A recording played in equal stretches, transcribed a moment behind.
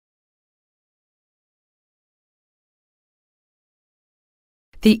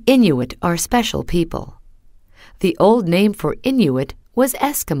The Inuit are special people. The old name for Inuit was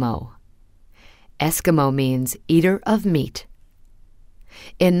Eskimo. Eskimo means eater of meat.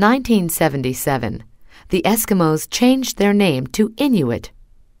 In 1977, the Eskimos changed their name to Inuit.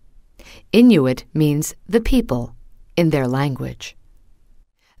 Inuit means the people in their language.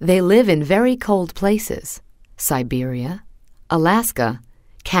 They live in very cold places: Siberia, Alaska,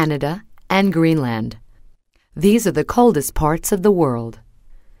 Canada, and Greenland. These are the coldest parts of the world.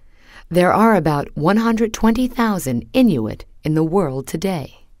 There are about 120,000 Inuit in the world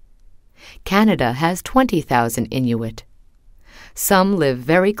today. Canada has 20,000 Inuit. Some live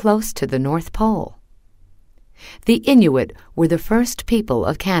very close to the North Pole. The Inuit were the first people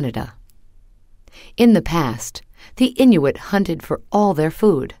of Canada. In the past, the Inuit hunted for all their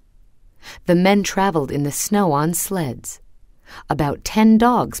food. The men traveled in the snow on sleds. About 10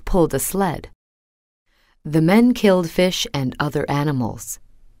 dogs pulled a sled. The men killed fish and other animals.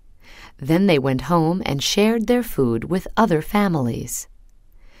 Then they went home and shared their food with other families.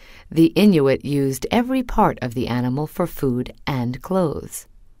 The Inuit used every part of the animal for food and clothes.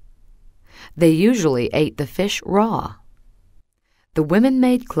 They usually ate the fish raw. The women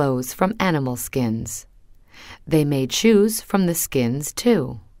made clothes from animal skins. They made shoes from the skins,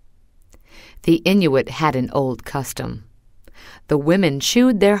 too. The Inuit had an old custom. The women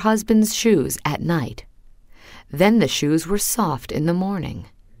chewed their husbands' shoes at night. Then the shoes were soft in the morning.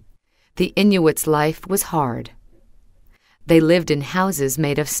 The Inuits' life was hard. They lived in houses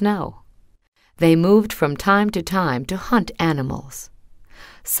made of snow. They moved from time to hunt animals.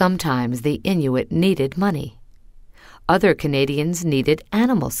 Sometimes the Inuit needed money. Other Canadians needed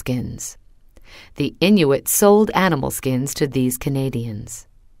animal skins. The Inuit sold animal skins to these Canadians.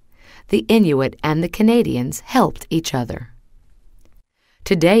 The Inuit and the Canadians helped each other.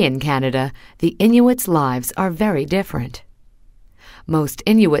 Today in Canada, the Inuits' lives are very different. Most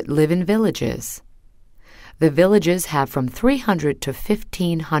Inuit live in villages. The villages have from 300 to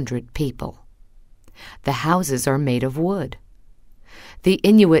 1,500 people. The houses are made of wood. The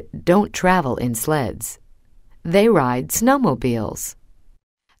Inuit don't travel in sleds. They ride snowmobiles.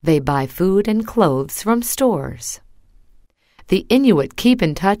 They buy food and clothes from stores. The Inuit keep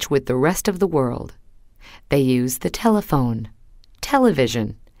in touch with the rest of the world. They use the telephone,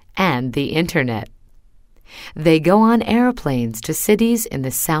 television, and the Internet. They go on airplanes to cities in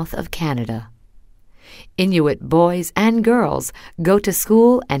the south of Canada. Inuit boys and girls go to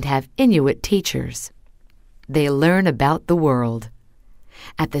school and have Inuit teachers. They learn about the world.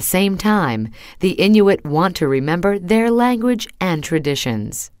 At the same time, the Inuit want to remember their language and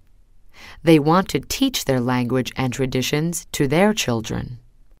traditions. They want to teach their language and traditions to their children.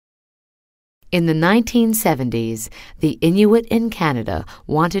 In the 1970s, the Inuit in Canada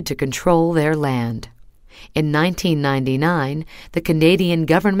wanted to control their land. In 1999, the Canadian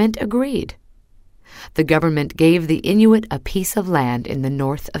government agreed. The government gave the Inuit a piece of land in the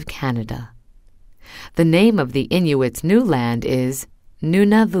north of Canada. The name of the Inuits' new land is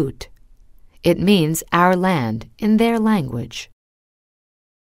Nunavut. It means our land in their language.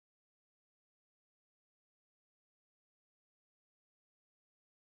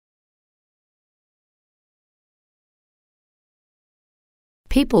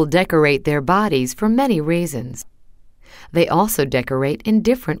 People decorate their bodies for many reasons. They also decorate in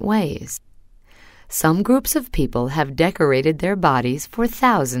different ways. Some groups of people have decorated their bodies for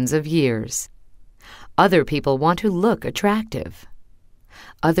thousands of years. Other people want to look attractive.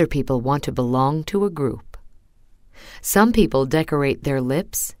 Other people want to belong to a group. Some people decorate their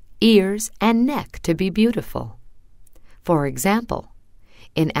lips, ears, and neck to be beautiful. For example,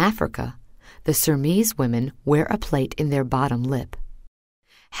 in Africa, the Surmese women wear a plate in their bottom lip.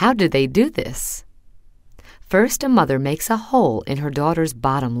 How do they do this? First, a mother makes a hole in her daughter's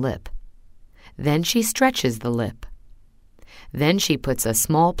bottom lip. Then she stretches the lip. Then she puts a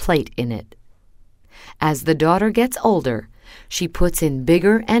small plate in it. As the daughter gets older, she puts in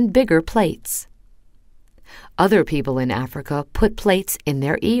bigger and bigger plates. Other people in Africa put plates in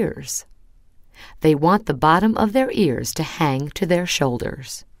their ears. They want the bottom of their ears to hang to their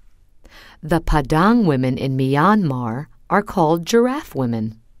shoulders. The Pa Daung women in Myanmar are called giraffe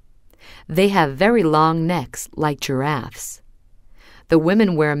women. They have very long necks like giraffes. The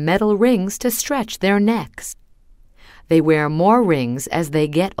women wear metal rings to stretch their necks. They wear more rings as they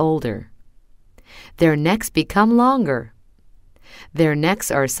get older. Their necks become longer. Their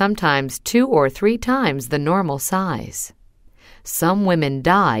necks are sometimes 2 or 3 times the normal size. Some women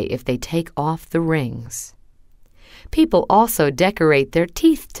die if they take off the rings. People also decorate their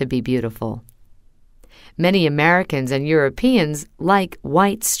teeth to be beautiful. Many Americans and Europeans like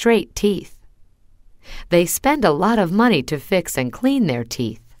white, straight teeth. They spend a lot of money to fix and clean their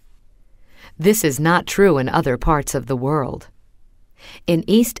teeth. This is not true in other parts of the world. In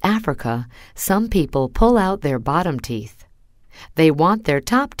East Africa, some people pull out their bottom teeth. They want their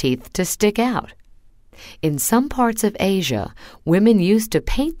top teeth to stick out. In some parts of Asia, women used to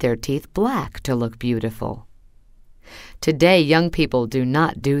paint their teeth black to look beautiful. Today, young people do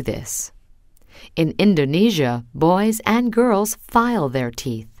not do this. In Indonesia, boys and girls file their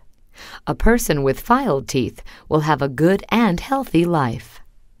teeth. A person with filed teeth will have a good and healthy life.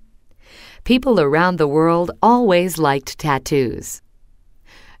 People around the world always liked tattoos.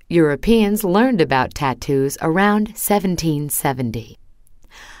 Europeans learned about tattoos around 1770.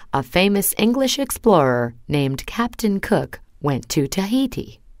 A famous English explorer named Captain Cook went to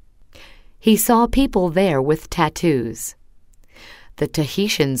Tahiti. He saw people there with tattoos. The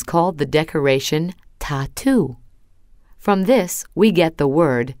Tahitians called the decoration tattoo. From this, we get the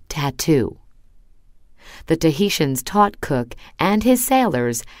word tattoo. The Tahitians taught Cook and his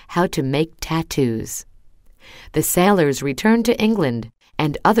sailors how to make tattoos. The sailors returned to England,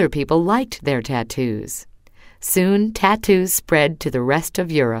 and other people liked their tattoos. Soon, tattoos spread to the rest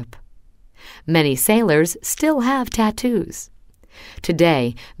of Europe. Many sailors still have tattoos.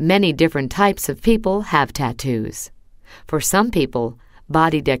 Today, many different types of people have tattoos. For some people,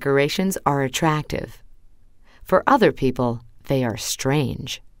 body decorations are attractive. For other people, they are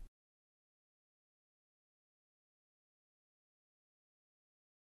strange.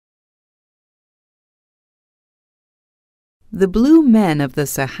 The Blue Men of the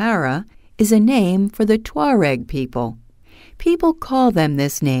Sahara is a name for the Tuareg people. People call them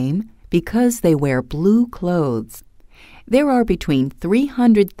this name because they wear blue clothes. There are between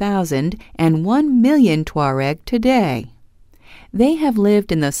 300,000 and 1 million Tuareg today. They have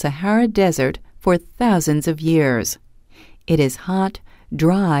lived in the Sahara Desert for thousands of years. It is hot,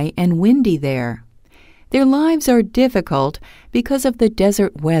 dry, and windy there. Their lives are difficult because of the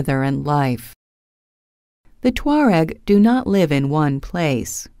desert weather and life. The Tuareg do not live in one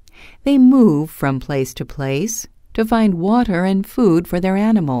place. They move from place to find water and food for their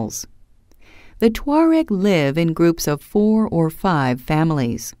animals. The Tuareg live in groups of 4 or 5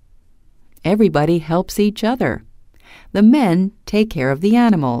 families. Everybody helps each other. The men take care of the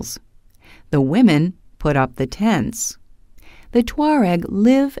animals. The women put up the tents. The Tuareg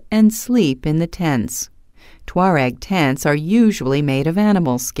live and sleep in the tents. Tuareg tents are usually made of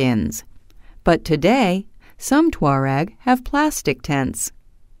animal skins. But today, some Tuareg have plastic tents.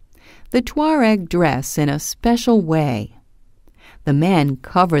 The Tuareg dress in a special way. The men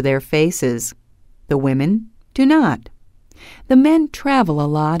cover their faces. The women do not. The men travel a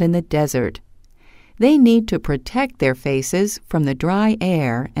lot in the desert. They need to protect their faces from the dry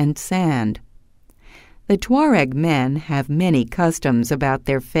air and sand. The Tuareg men have many customs about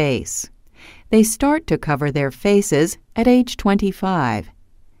their face. They start to cover their faces at age 25.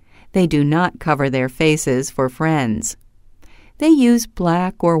 They do not cover their faces for friends. They use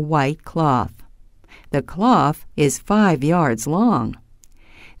black or white cloth. The cloth is 5 yards long.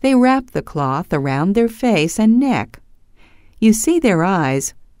 They wrap the cloth around their face and neck. You see their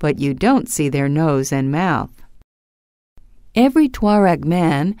eyes, but you don't see their nose and mouth. Every Tuareg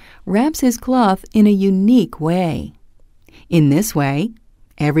man wraps his cloth in a unique way. In this way,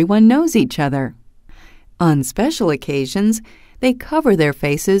 everyone knows each other. On special occasions, they cover their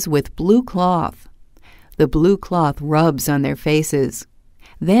faces with blue cloth. The blue cloth rubs on their faces.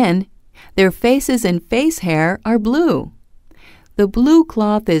 Then, their faces and face hair are blue. The blue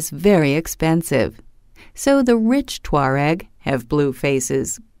cloth is very expensive, so the rich Tuareg have blue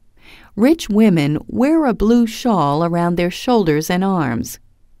faces. Rich women wear a blue shawl around their shoulders and arms.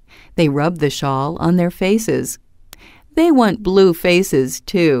 They rub the shawl on their faces. They want blue faces,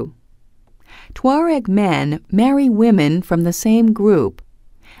 too. Tuareg men marry women from the same group.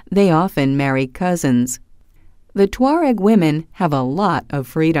 They often marry cousins. The Tuareg women have a lot of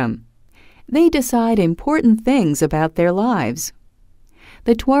freedom. They decide important things about their lives.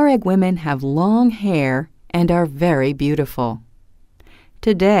 The Tuareg women have long hair and are very beautiful.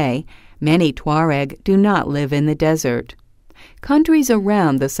 Today, many Tuareg do not live in the desert. Countries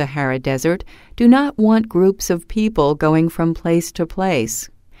around the Sahara Desert do not want groups of people going from place to place.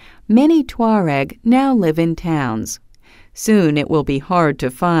 Many Tuareg now live in towns. Soon it will be hard to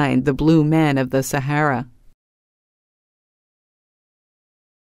find the blue men of the Sahara.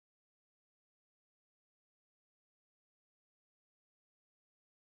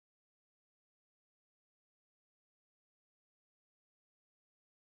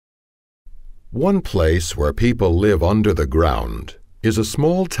 One place where people live under the ground is a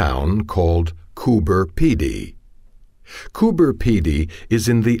small town called Coober Pedy. Coober Pedy is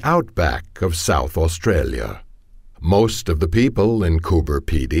in the outback of South Australia. Most of the people in Coober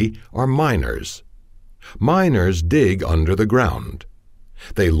Pedy are miners. Miners dig under the ground.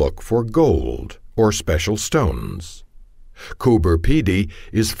 They look for gold or special stones. Coober Pedy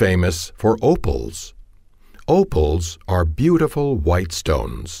is famous for opals. Opals are beautiful white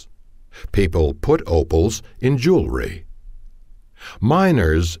stones. People put opals in jewelry.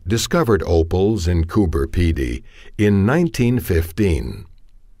 Miners discovered opals in Coober Pedy in 1915.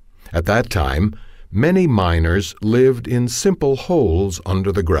 At that time, many miners lived in simple holes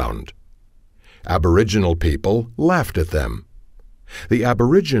under the ground. Aboriginal people laughed at them. The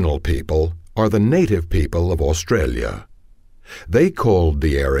Aboriginal people are the native people of Australia. They called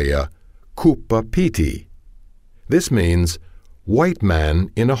the area Coober Pedy. This means white man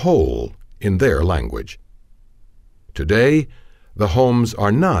in a hole in their language. Today, the homes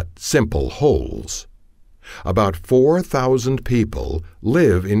are not simple holes. About 4,000 people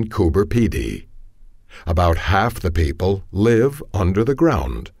live in Coober Pedy. About half the people live under the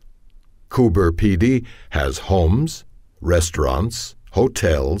ground. Coober Pedy has homes, restaurants,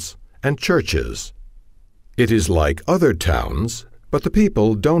 hotels, and churches. It is like other towns, but the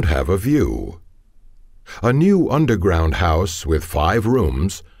people don't have a view. A new underground house with 5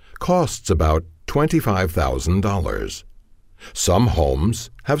 rooms costs about $25,000. Some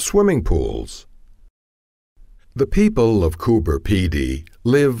homes have swimming pools. The people of Coober Pedy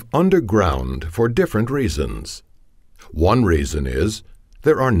live underground for different reasons. One reason is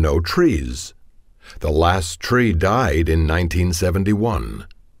there are no trees. The last tree died in 1971.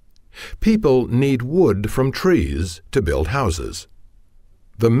 People need wood from trees to build houses.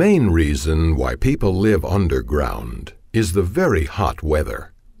 The main reason why people live underground is the very hot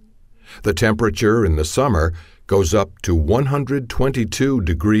weather. The temperature in the summer goes up to 122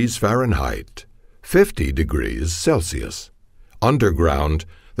 degrees Fahrenheit, 50 degrees Celsius. Underground,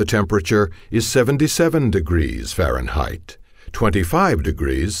 the temperature is 77 degrees Fahrenheit, 25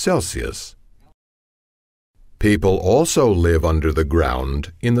 degrees Celsius. People also live under the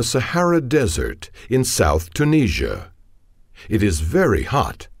ground in the Sahara Desert in South Tunisia. It is very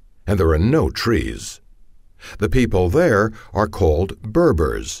hot, and there are no trees. The people there are called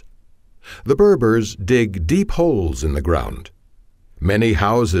Berbers. The Berbers dig deep holes in the ground. Many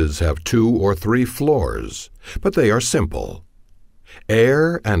houses have 2 or 3 floors, but they are simple.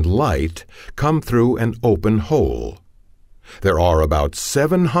 Air and light come through an open hole. There are about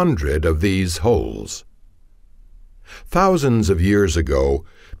 700 of these holes. Thousands of years ago,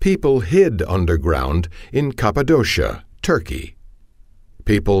 people hid underground in Cappadocia, Turkey.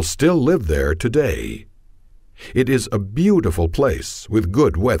 People still live there today. It is a beautiful place with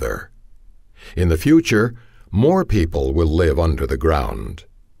good weather. In the future, more people will live under the ground.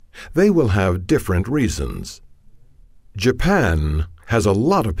 They will have different reasons. Japan has a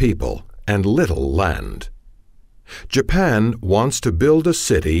lot of people and little land. Japan wants to build a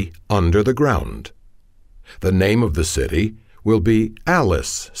city under the ground. The name of the city will be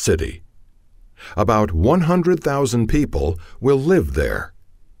Alice City. About 100,000 people will live there.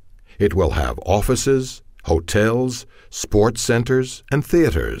 It will have offices, hotels, sports centers, and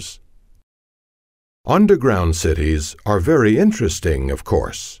theaters. Underground cities are very interesting, of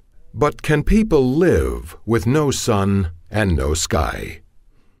course, but can people live with no sun and no sky?